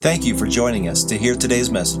Thank you for joining us to hear today's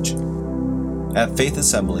message. At Faith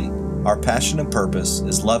Assembly, our passion and purpose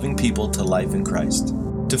is loving people to life in Christ.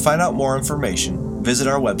 To find out more information, visit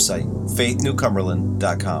our website,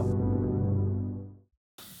 faithnewcumberland.com.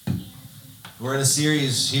 We're in a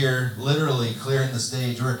series here, literally clearing the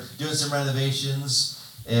stage. We're doing some renovations,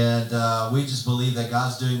 and we just believe that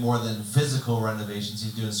God's doing more than physical renovations.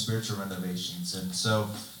 He's doing spiritual renovations. And so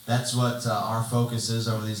that's what our focus is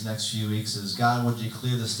over these next few weeks is, God, would you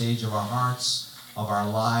clear the stage of our hearts, of our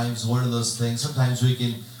lives? What are those things? Sometimes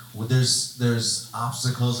there's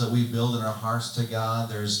obstacles that we build in our hearts to God.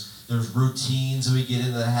 There's routines that we get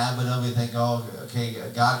into the habit of. We think, oh, okay,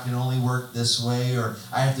 God can only work this way, or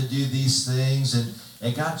I have to do these things.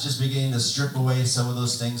 And God's just beginning to strip away some of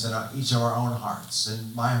those things in each of our own hearts,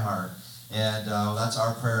 and my heart. And that's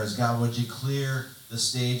our prayer is, God, would you clear the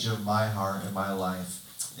stage of my heart and my life?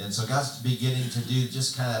 And so God's beginning to do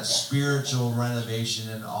just kind of spiritual renovation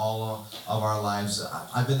in all of our lives.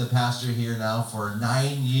 I've been the pastor here now for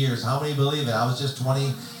 9 years. How many believe it? I was just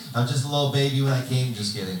 20. I was just a little baby when I came.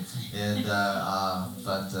 Just kidding. And I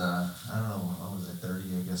don't know. What was I?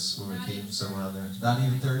 30, I guess, when we came, somewhere around there. Not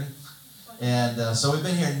even 30. And so we've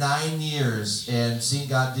been here 9 years and seen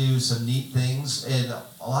God do some neat things. And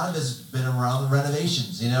a lot of it's been around the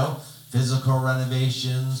renovations, physical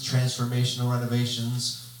renovations, transformational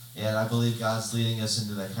renovations. And I believe God's leading us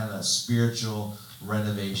into that kind of spiritual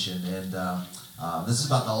renovation. And this is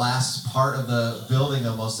about the last part of the building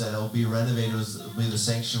almost that will be renovated. Will be the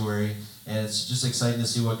sanctuary. And it's just exciting to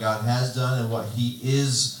see what God has done and what He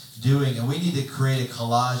is doing. And we need to create a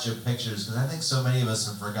collage of pictures, because I think so many of us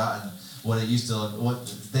have forgotten what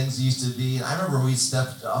things used to be. And I remember we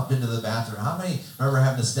stepped up into the bathroom. How many remember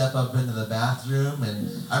having to step up into the bathroom?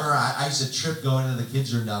 And I remember I used to trip going into the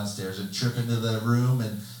kids' room downstairs and trip into the room.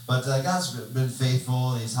 But God's been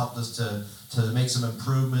faithful, and He's helped us to make some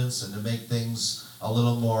improvements and to make things a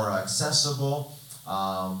little more accessible.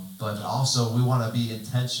 But also we want to be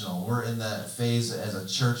intentional. We're in that phase as a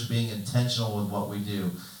church being intentional with what we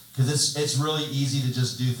do. Because it's really easy to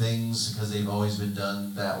just do things because they've always been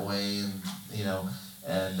done that way,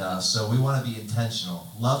 so we want to be intentional,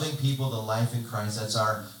 loving people to life in Christ. That's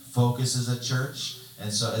our focus as a church.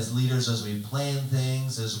 And so as leaders, as we plan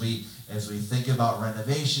things, as we think about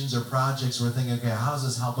renovations or projects, we're thinking, okay, how does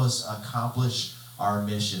this help us accomplish our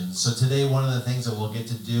mission? So today, one of the things that we'll get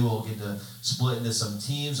to do, we'll get to split into some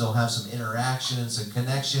teams. We'll have some interaction and some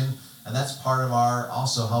connection, and that's part of our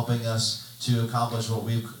also helping us to accomplish what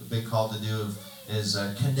we've been called to do is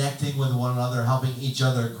connecting with one another, helping each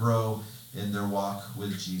other grow in their walk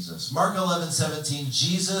with Jesus. Mark 11:17,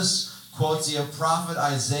 Jesus quotes the prophet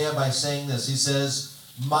Isaiah by saying this. He says,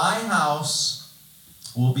 "My house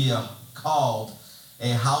will be called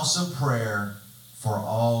a house of prayer for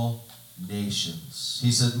all nations."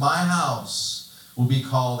 He said, "My house will be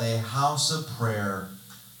called a house of prayer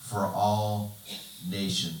for all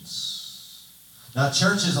nations." Now,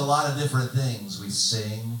 church is a lot of different things. We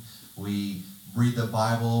sing, we read the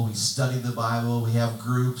Bible, we study the Bible, we have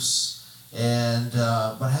groups.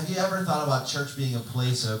 But have you ever thought about church being a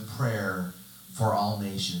place of prayer for all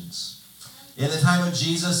nations? In the time of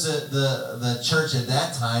Jesus, the church at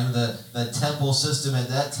that time, the temple system at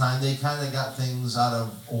that time, they kind of got things out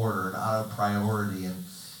of order and out of priority.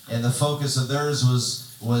 And the focus of theirs was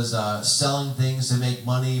selling things to make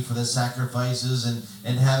money for the sacrifices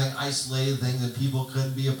and having isolated things that people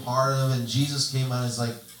couldn't be a part of. And Jesus came out and was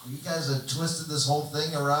like, you guys have twisted this whole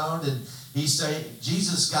thing around. And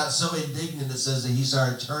Jesus got so indignant, it says that He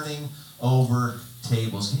started turning over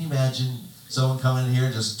tables. Can you imagine someone coming in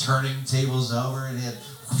here just turning tables over, and he had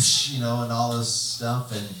whoosh, and all this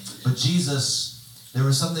stuff? But Jesus, there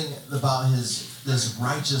was something about this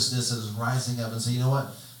righteousness that was rising up and saying, you know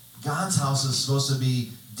what? God's house is supposed to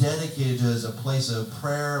be dedicated to as a place of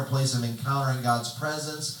prayer, a place of encountering God's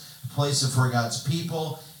presence, a place for God's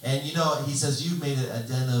people. And He says, you've made it a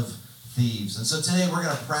den of thieves. And so today we're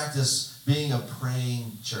going to practice being a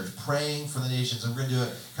praying church, praying for the nations. And we're going to do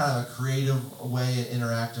it kind of a creative way, an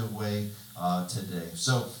interactive way today.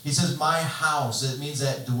 So He says, my house, it means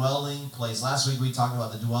that dwelling place. Last week we talked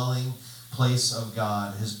about the dwelling place of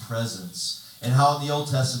God, His presence. And how in the Old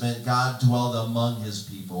Testament, God dwelled among His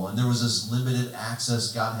people. And there was this limited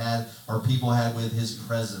access God had, or people had, with His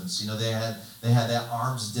presence. They had that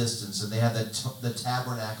arm's distance, and they had the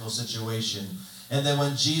tabernacle situation. And then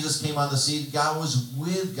when Jesus came on the scene, God was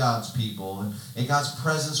with God's people. And God's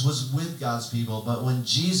presence was with God's people. But when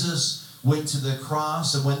Jesus went to the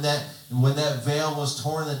cross, and when that veil was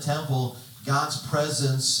torn in the temple, God's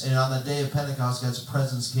presence, and on the day of Pentecost, God's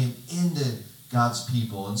presence came into God's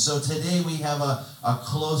people. And so today we have a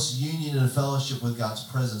close union and fellowship with God's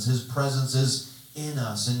presence. His presence is in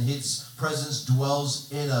us, and His presence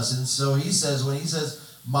dwells in us. And so He says, when He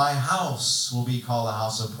says, my house will be called a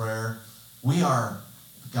house of prayer, we are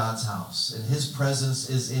God's house, and His presence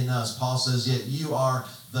is in us. Paul says, yet you are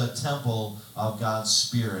the temple of God's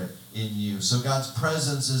Spirit in you. So God's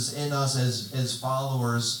presence is in us as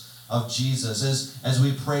followers of Jesus. As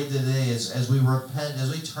we pray today, as we repent,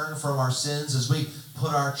 as we turn from our sins, as we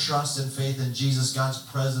put our trust and faith in Jesus, God's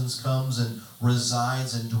presence comes and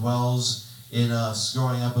resides and dwells in us.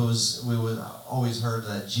 Growing up, we would always heard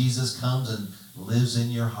that Jesus comes and lives in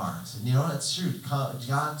your heart. And you know, it's true.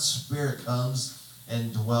 God's Spirit comes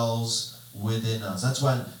and dwells within us. That's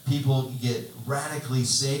when people get radically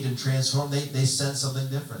saved and transformed. They sense something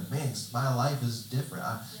different. Man, my life is different.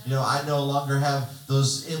 I no longer have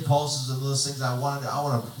those impulses and those things I want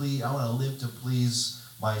to live to please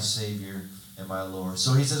my Savior and my Lord.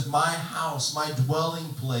 So He says, my house, my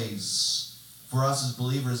dwelling place. For us as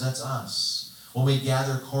believers, that's us. When we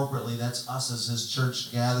gather corporately, that's us as His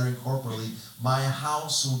church gathering corporately. My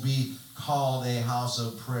house will be called a house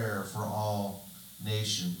of prayer for all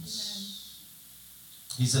nations.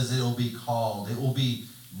 Amen. He says it will be called, it will be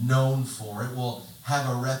known for, it will have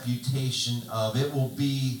a reputation of, it will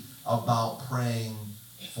be about praying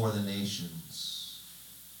for the nations.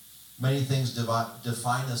 Many things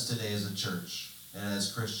define us today as a church and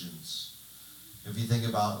as Christians. If you think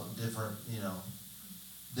about different,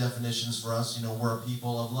 definitions for us, we're a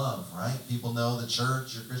people of love, right? People know the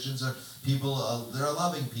church, or Christians are people, they're a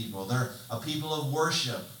loving people. They're a people of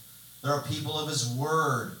worship. They're a people of His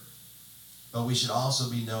Word. But we should also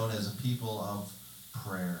be known as a people of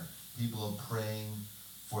prayer, people of praying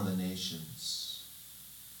for the nations.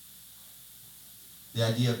 The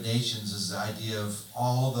idea of nations is the idea of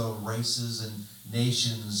all the races and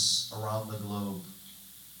nations around the globe.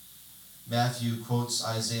 Matthew quotes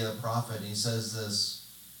Isaiah the prophet, and he says this.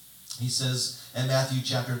 He says in Matthew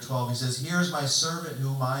chapter 12, he says, here is my servant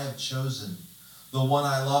whom I have chosen, the one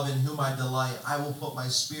I love in whom I delight. I will put my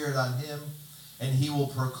Spirit on him, and he will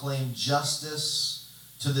proclaim justice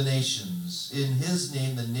to the nations. In his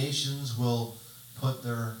name, the nations will put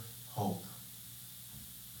their hope.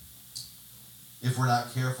 If we're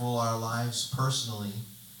not careful, our lives personally,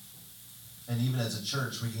 and even as a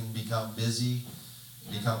church, we can become busy,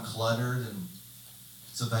 become cluttered, and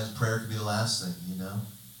sometimes prayer can be the last thing,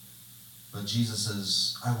 But Jesus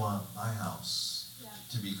says, I want my house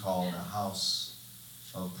to be called a house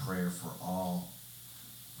of prayer for all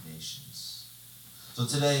nations. So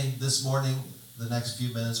today, this morning, the next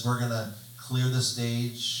few minutes, we're going to clear the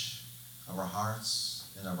stage of our hearts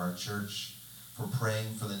and of our church for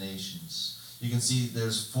praying for the nations. You can see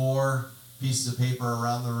there's 4 pieces of paper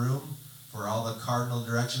around the room for all the cardinal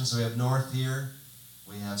directions. So we have north here,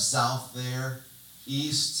 we have south there,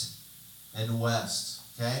 east, and west.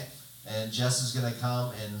 Okay? And Jess is going to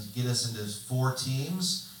come and get us into 4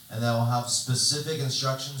 teams, and then we'll have specific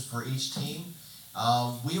instructions for each team.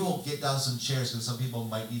 We will get down some chairs, because some people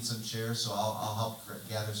might need some chairs, so I'll help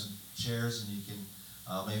gather some chairs, and you can,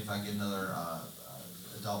 maybe if I get another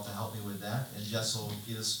adult to help me with that, and Jess will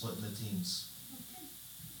get us split into teams. Okay.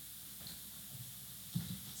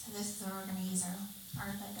 So this is where we're going to use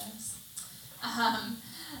our Legos.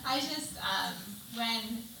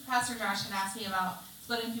 When Pastor Josh had asked me about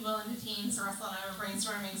splitting people into teams, Russell and I were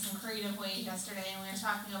brainstorming some creative ways yesterday, and we were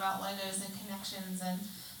talking about Legos and connections, and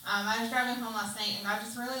I was driving home last night, and God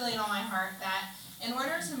just really laid on my heart that in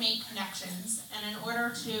order to make connections, and in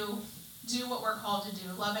order to do what we're called to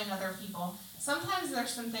do, loving other people, sometimes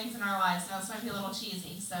there's some things in our lives, now this might be a little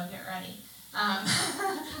cheesy, so get ready, but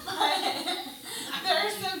there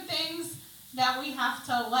are some things that we have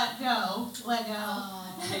to let go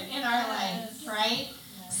in our life, right?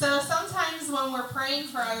 So sometimes when we're praying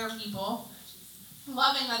for other people,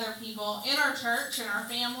 loving other people in our church, in our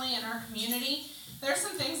family, in our community, there's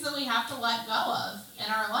some things that we have to let go of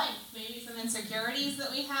in our life. Maybe some insecurities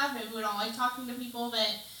that we have. Maybe we don't like talking to people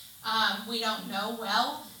that we don't know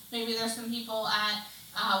well. Maybe there's some people at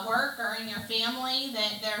work or in your family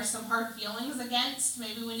that there are some hard feelings against.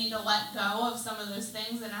 Maybe we need to let go of some of those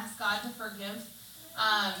things and ask God to forgive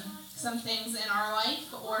some things in our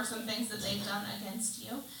life or some things that they've done against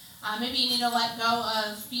you. Maybe you need to let go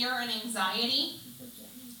of fear and anxiety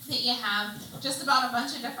that you have just about a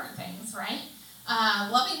bunch of different things, right?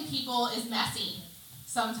 Loving people is messy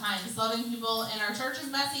sometimes. Loving people in our church is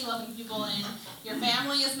messy. Loving people in your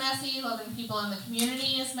family is messy. Loving people in the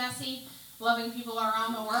community is messy. Loving people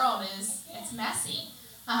around the world it's messy.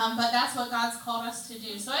 But that's what God's called us to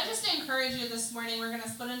do. So I just encourage you this morning, we're going to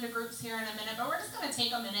split into groups here in a minute, but we're just going to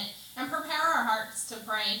take a minute and prepare our hearts to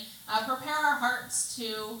pray. Prepare our hearts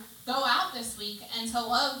to go out this week and to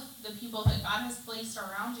love the people that God has placed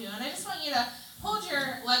around you. And I just want you to hold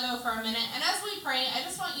your Lego for a minute. And as we pray, I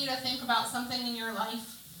just want you to think about something in your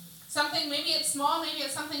life. Something, maybe it's small, maybe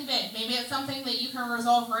it's something big. Maybe it's something that you can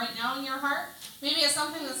resolve right now in your heart. Maybe it's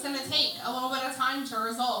something that's going to take a little bit of time to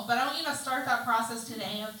resolve. But I want you to start that process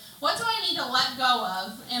today of what do I need to let go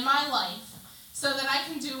of in my life so that I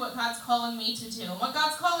can do what God's calling me to do. And what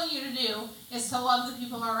God's calling you to do is to love the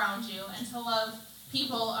people around you and to love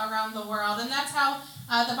people around the world. And that's how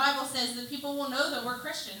the Bible says that people will know that we're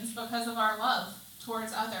Christians because of our love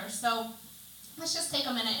towards others. So let's just take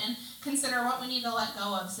a minute and consider what we need to let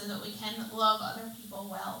go of so that we can love other people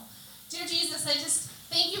well. Dear Jesus, I just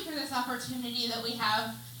thank you for this opportunity that we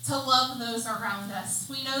have to love those around us.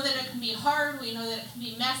 We know that it can be hard. We know that it can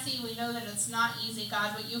be messy. We know that it's not easy,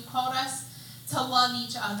 God, but you've called us to love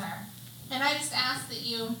each other. And I just ask that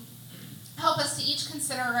you help us to each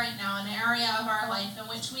consider right now an area of our life in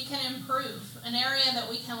which we can improve, an area that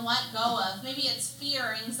we can let go of. Maybe it's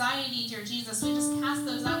fear, anxiety, dear Jesus. We just cast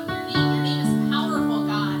those out in your name. Your name is powerful,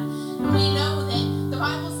 God. And we know that the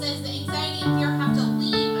Bible says that anxiety and fear have to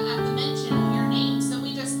leave at the mention of your name. So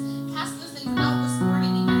we just cast those things out this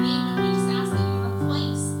morning in your name, and we just ask that you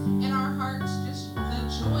replace in our hearts just the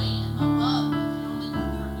joy and the love that can only come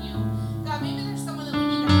from you. God, maybe there's someone that we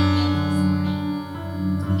need to forgive this morning.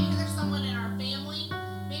 Maybe there's someone in our family.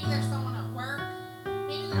 Maybe there's someone at work.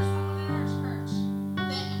 Maybe there's someone in our church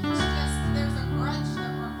that has just, there's a grudge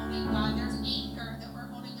that we're holding, God. There's anger that we're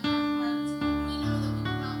holding in our hearts. We know that we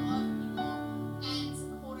cannot love people and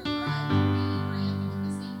hold a grudge and be angry at them at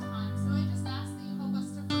the same time. So I just ask that you help us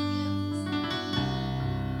to forgive this morning.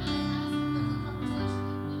 And I ask if there's a conversation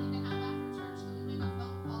that we need to have after church, that we make a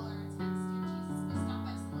phone call or a text, dear Jesus. We stop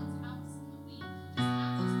by someone's house and that we just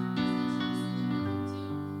have those conversations so that we can do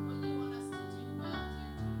what you want us to do well,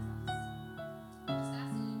 dear Jesus. I just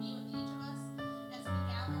ask that you be with each of us as we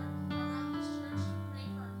gather around this church to pray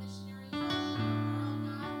for our missionaries all over the world,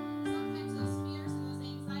 God. Sometimes those fears and those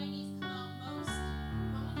anxieties come out most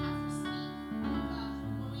when we have to speak,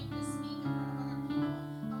 when we have to speak in front of other people.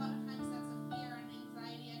 A lot of times that's a fear and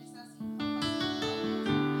anxiety. I just ask that you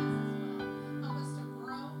help us to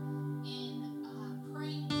grow in those areas as well. Help us to grow in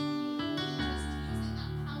praying to you and just using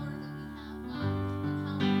that power that we have, God, the power of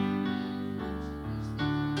prayer and encouragement. We just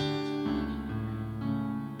thank you for what you're doing in our life.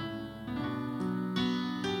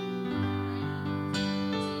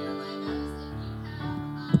 To your Legos, if you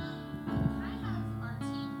have, can I have our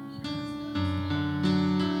team leaders go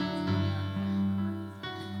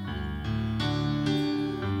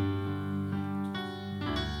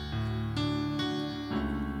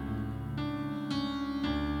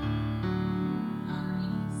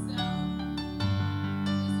Alrighty, so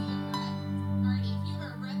Lisa, you have red. Alrighty, if you have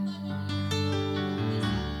a red Lego, you're gonna go over here with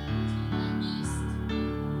Lisa to the east.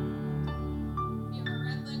 If you have a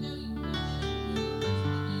red Lego, you can go ahead and move over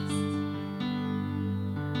to the east.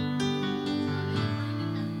 Johnny and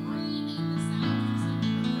Brandon have green in the south, so if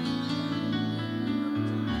you have a green Lego, you can move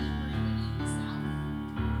over to Johnny and Brandon in the south. If you have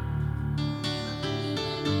a blue Lego, you can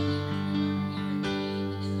move over here with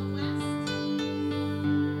Dave in the west.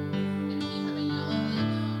 And if you have a yellow Lego,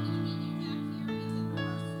 I'm gonna meet you back here in the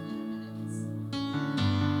north in a minute.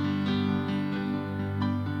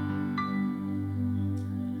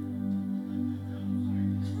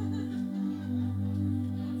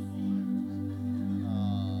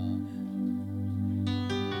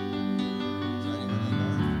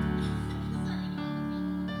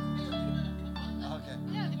 Okay.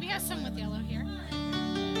 Yeah, we have some with yellow here.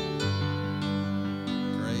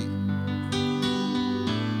 Great.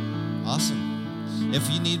 Awesome. If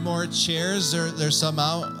you need more chairs, there's some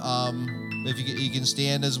out. If you can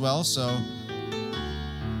stand as well. So, all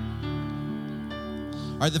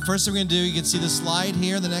right. The first thing we're gonna do, you can see the slide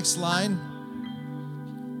here. The next slide.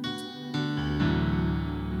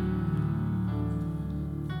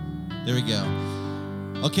 There we go.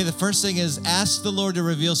 Okay, the first thing is ask the Lord to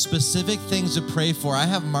reveal specific things to pray for. I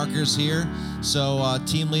have markers here. So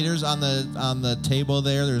team leaders on the table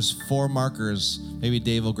there, there's 4 markers. Maybe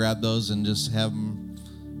Dave will grab those and just have them.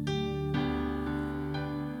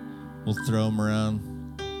 We'll throw them around.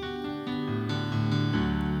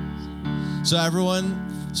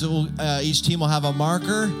 So each team will have a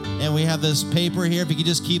marker, and we have this paper here. If you could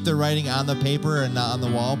just keep the writing on the paper and not on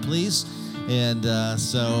the wall, please. And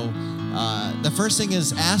the first thing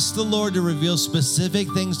is ask the Lord to reveal specific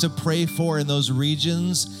things to pray for in those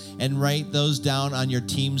regions and write those down on your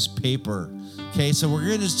team's paper. Okay, so we're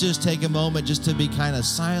going to just take a moment just to be kind of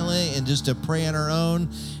silent and just to pray on our own.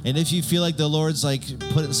 And if you feel like the Lord's like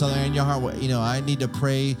putting something in your heart, you know, I need to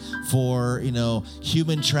pray for, you know,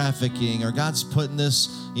 human trafficking, or God's putting this,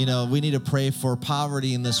 you know, we need to pray for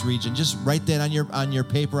poverty in this region. Just write that on your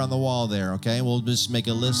paper on the wall there, okay? We'll just make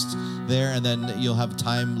a list there, and then you'll have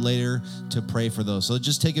time later to pray for those. So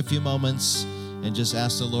just take a few moments and just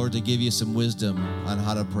ask the Lord to give you some wisdom on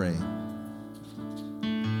how to pray.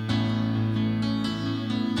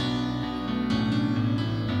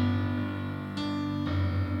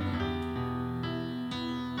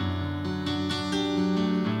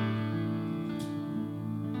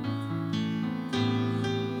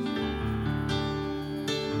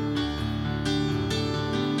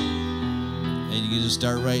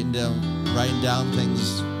 Start writing down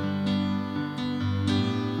things.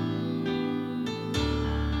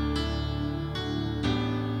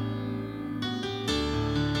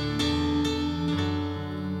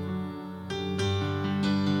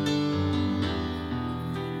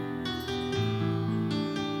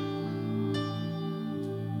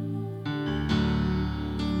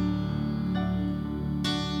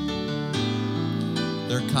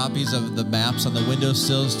 There are copies of the maps on the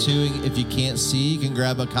windowsills too. If you can't see, you can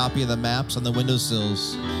grab a copy of the maps on the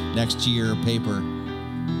windowsills next to your paper.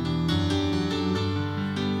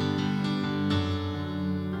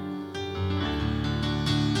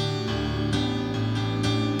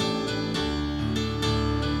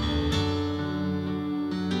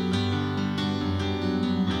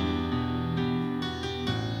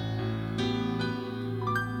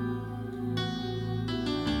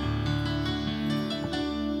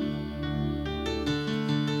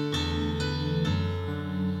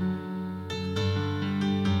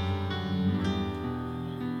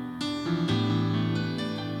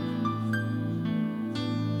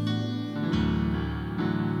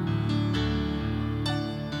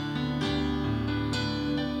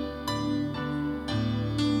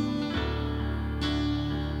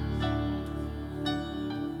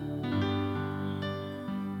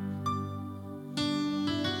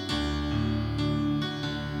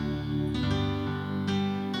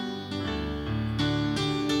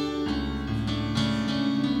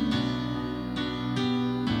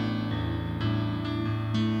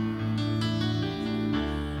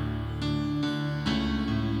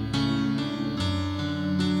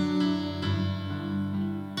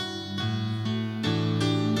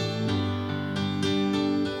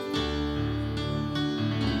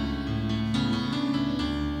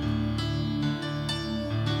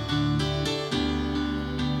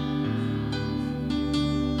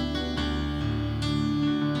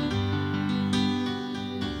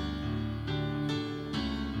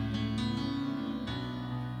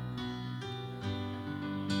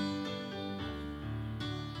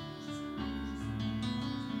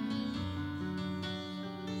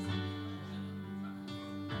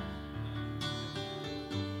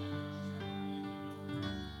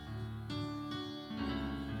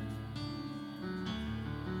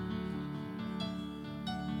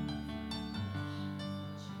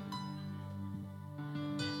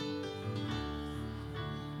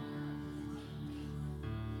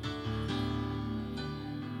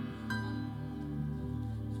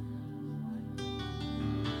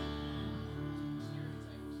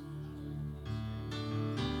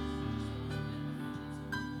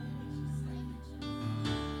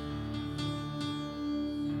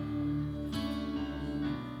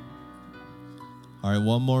 All right,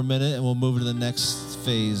 one more minute and we'll move to the next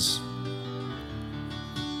phase.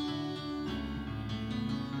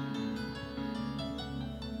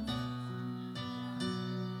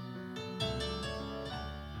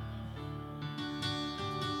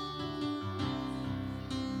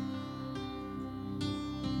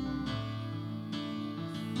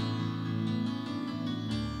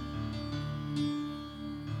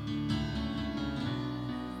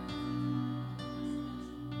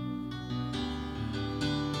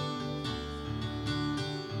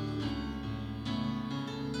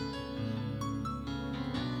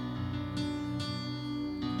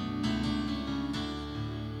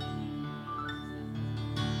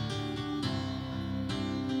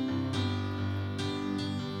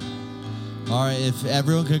 All right, if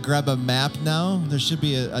everyone could grab a map now, there should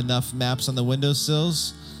be enough maps on the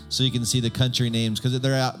windowsills so you can see the country names, because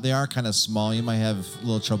they are kind of small. You might have a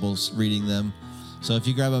little trouble reading them. So if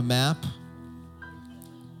you grab a map.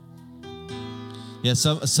 Yeah,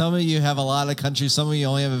 some of you have a lot of countries, some of you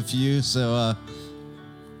only have a few. So,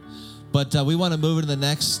 but we want to move into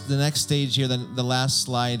the next stage here, the last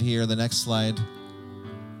slide here, the next slide.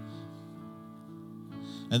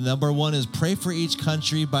 And number one is pray for each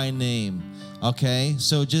country by name. Okay,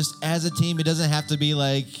 so just as a team, it doesn't have to be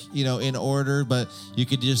like, in order, but you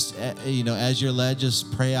could just, as you're led,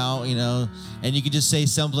 just pray out, and you could just say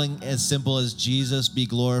something as simple as Jesus be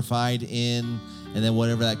glorified in, and then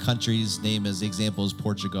whatever that country's name is. The example is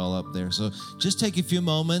Portugal up there. So just take a few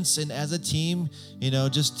moments, and as a team,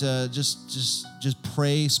 just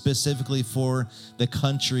pray specifically for the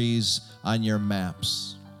countries on your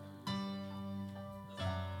maps.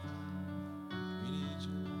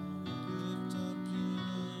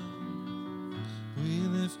 We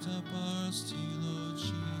lift up ours to you, Lord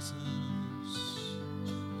Jesus.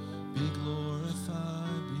 Be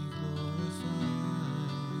glorified, be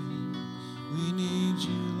glorified. We need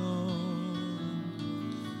you, Lord,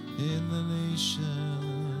 in the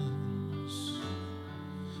nations.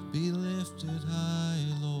 Be lifted high,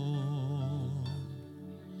 Lord.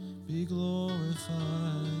 Be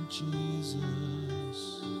glorified,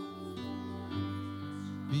 Jesus.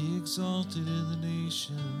 Be exalted in the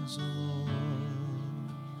nations, O Lord.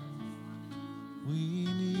 We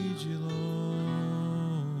need you,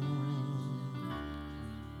 Lord.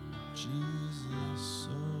 Jesus,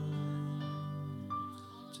 oh.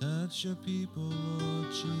 Touch your people,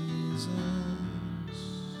 Lord Jesus.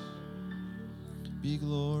 Be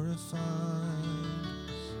glorified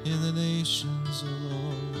in the nations, O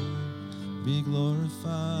Lord. Be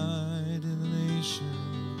glorified in the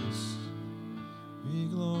nations. Be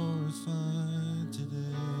glorified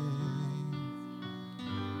today.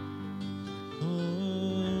 Oh,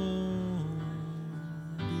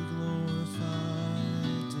 be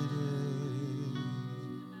glorified today.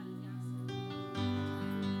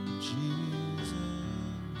 Jesus,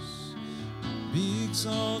 be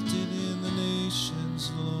exalted in the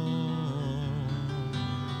nations, Lord.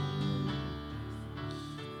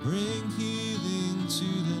 Bring healing to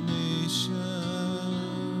the nations.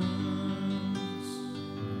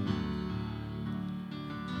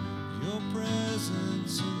 Your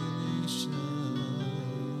presence in the nations.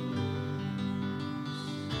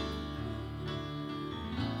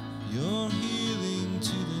 Your healing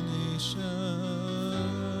to the nations.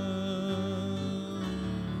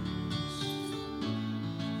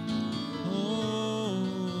 Oh,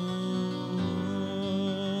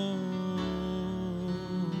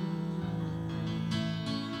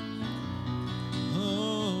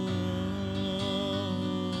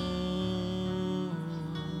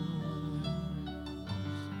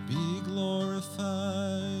 be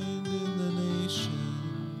glorified in the nations.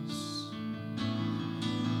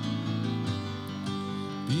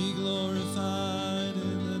 Be glorified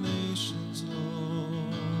in the nations,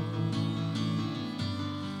 Lord.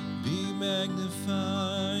 Be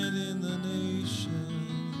magnified in the nations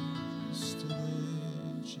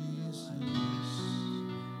today, Jesus.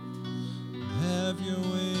 Have your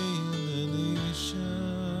way in the nations.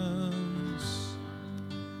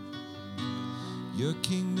 Your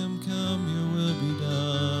kingdom come, your will be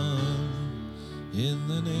done in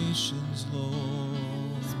the nations, Lord.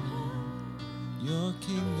 Your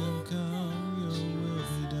kingdom come, your will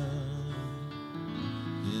be done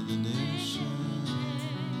in the nations.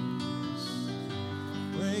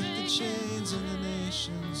 Break the chains in the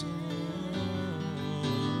nations, oh Lord.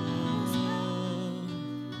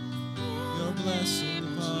 Your blessing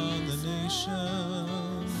upon the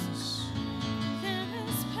nations.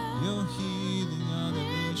 Your healing on the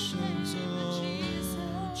nations, oh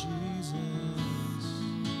Jesus.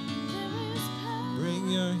 Bring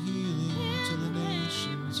your healing to the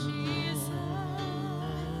nations, oh Lord.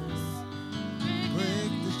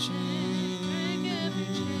 Break the chains.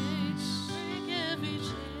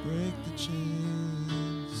 Break the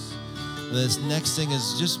chains. This next thing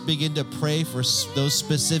is just begin to pray for those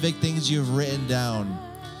specific things you've written down.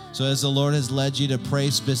 So as the Lord has led you to pray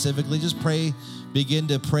specifically, just pray, begin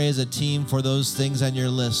to pray as a team for those things on your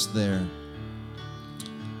list there.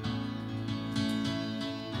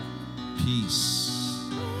 Peace,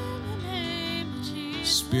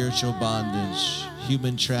 spiritual bondage,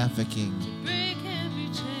 human trafficking,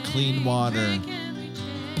 clean water,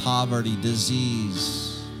 poverty,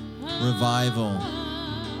 disease, revival,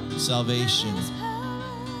 salvation.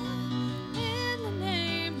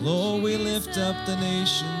 Lord, we lift up the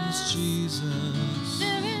nations, Jesus.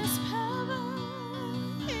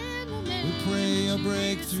 We pray a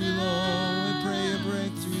breakthrough, Lord. We pray a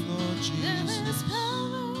breakthrough, Lord Jesus.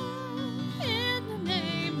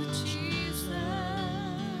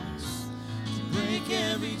 Break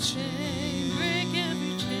every chain. Break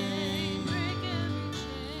every chain.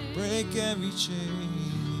 Break every chain.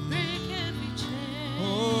 Break every chain.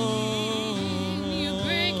 Oh, you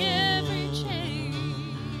break every chain.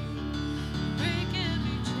 Break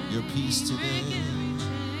every chain. Your peace today.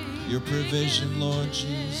 your provision, Lord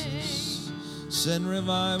Jesus. Send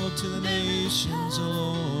revival to the nations, O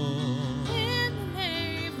Lord. In the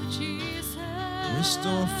name of Jesus.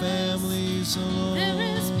 Restore families, O Lord.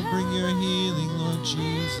 Bring your healing, Lord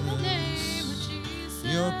Jesus. In the name of Jesus.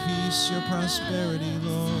 Your peace, your prosperity,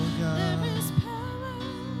 Lord God. There is power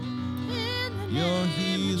in the Your name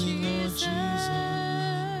healing, of Lord Jesus,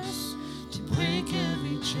 to break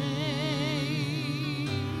every chain.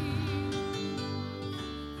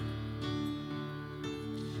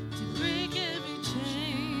 To break every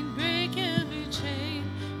chain, break every chain,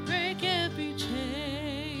 break every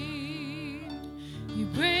chain. You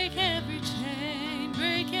break every chain,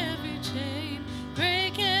 break every chain,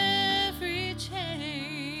 break every chain.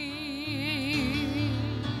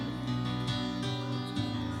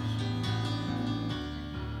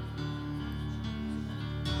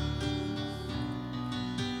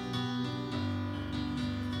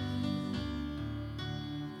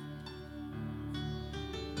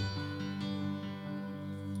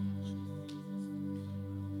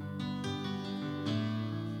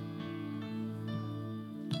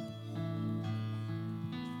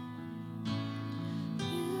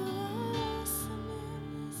 You are awesome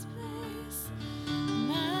in this place,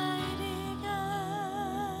 mighty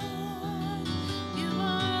God. You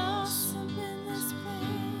are awesome in this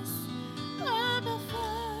place, Abba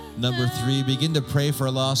Father. Number 3, begin to pray for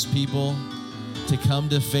lost people to come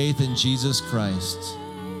to faith in Jesus Christ.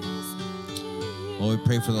 Lord, we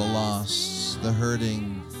pray for the lost, the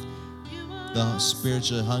hurting, the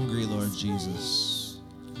spiritually hungry, Lord Jesus.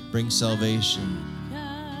 Bring salvation.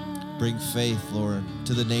 Bring faith, Lord,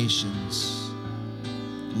 to the nations.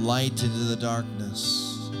 Light into the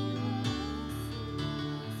darkness.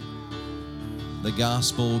 The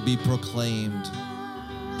gospel will be proclaimed.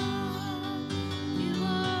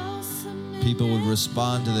 People would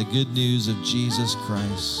respond to the good news of Jesus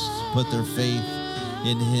Christ, put their faith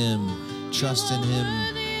in Him, trust in Him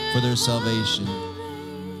for their salvation.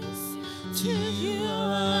 To you our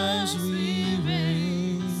lives we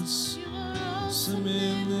raise, some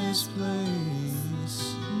in this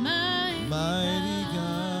place, mighty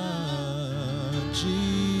God,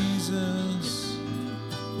 Jesus,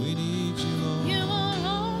 we need you, Lord. You are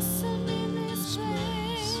awesome in this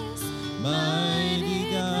place, Mighty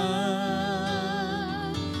God.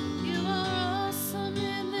 You are awesome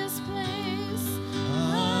in this place,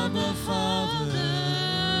 Abba Father.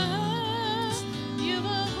 You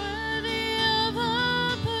are worthy of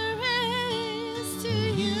our praise. To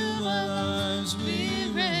you our lives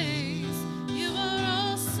we raise. You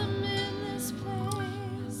are awesome in this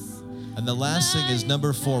place. And the last thing is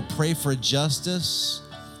number 4, pray for justice,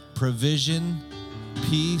 provision,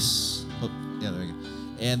 peace, there we go,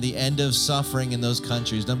 and the end of suffering in those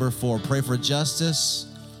countries. Number 4, pray for justice,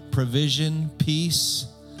 provision, peace,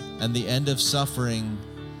 and the end of suffering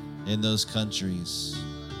in those countries.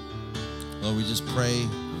 Lord, we just pray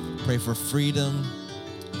for freedom,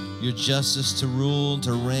 your justice to rule,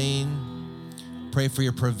 to reign. Pray for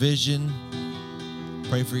your provision.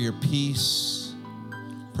 Pray for your peace.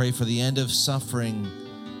 Pray for the end of suffering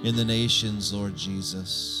in the nations, Lord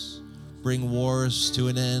Jesus. Bring wars to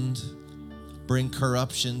an end. Bring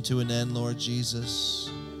corruption to an end, Lord Jesus.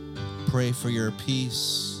 Pray for your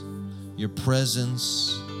peace, your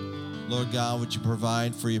presence. Lord God, would you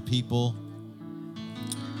provide for your people?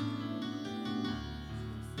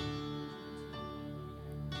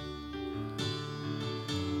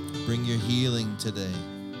 Bring your healing today.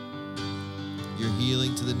 Your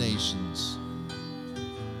healing to the nations.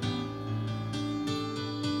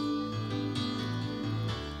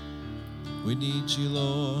 We need you,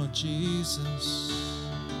 Lord Jesus.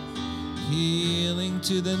 Healing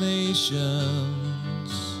to the nations.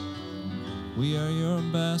 We are your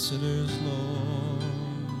ambassadors, Lord.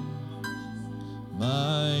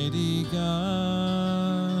 Mighty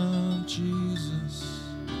God, Jesus.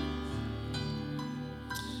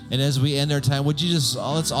 And as we end our time, would you just,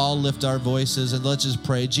 let's all lift our voices and let's just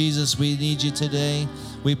pray. Jesus, we need you today.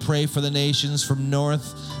 We pray for the nations from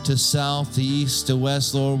north to south, to east to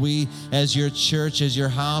west, Lord. We, as your church, as your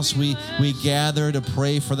house, we gather to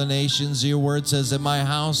pray for the nations. Your word says that my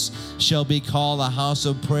house shall be called a house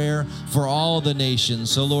of prayer for all the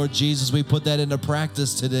nations. So, Lord Jesus, we put that into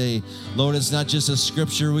practice today. Lord, it's not just a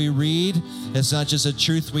scripture we read. It's not just a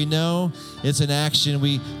truth we know. It's an action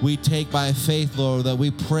we take by faith, Lord, that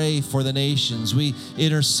we pray for the nations. We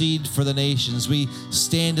intercede for the nations. We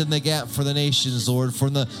stand in the gap for the nations, Lord, for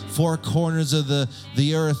from the four corners of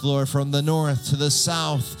the earth, Lord, from the north to the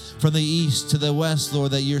south, from the east to the west,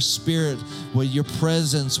 Lord, that your spirit, your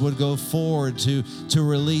presence would go forward to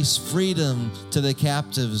release freedom to the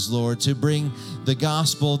captives, Lord, to bring the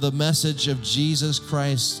gospel, the message of Jesus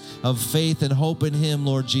Christ, of faith and hope in him,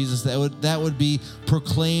 Lord Jesus, that would be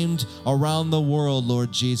proclaimed around the world,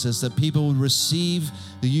 Lord Jesus, that people would receive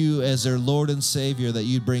you as their Lord and Savior, that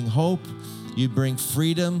you'd bring hope, you'd bring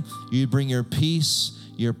freedom, you'd bring your peace,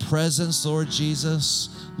 your presence, Lord Jesus.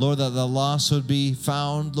 Lord, that the lost would be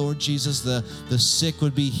found, Lord Jesus, the sick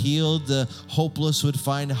would be healed, the hopeless would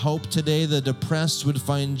find hope today, the depressed would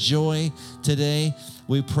find joy today.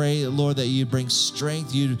 We pray, Lord, that you'd bring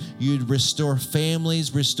strength, you'd restore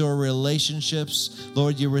families, restore relationships.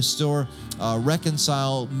 Lord, you restore,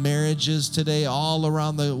 reconcile marriages today all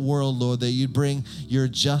around the world, Lord, that you'd bring your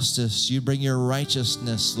justice, you'd bring your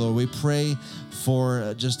righteousness, Lord. We pray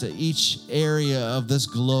for just each area of this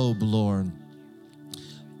globe, Lord.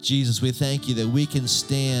 Jesus, we thank you that we can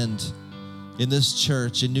stand in this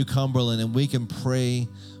church in New Cumberland and we can pray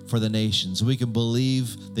for the nations. We can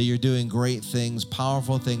believe that you're doing great things,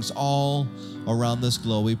 powerful things all around this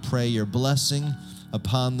globe. We pray your blessing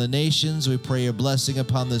upon the nations. We pray your blessing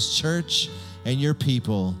upon this church and your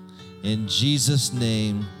people. In Jesus'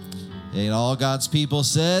 name, and all God's people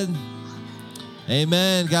said,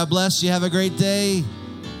 amen. God bless you. Have a great day.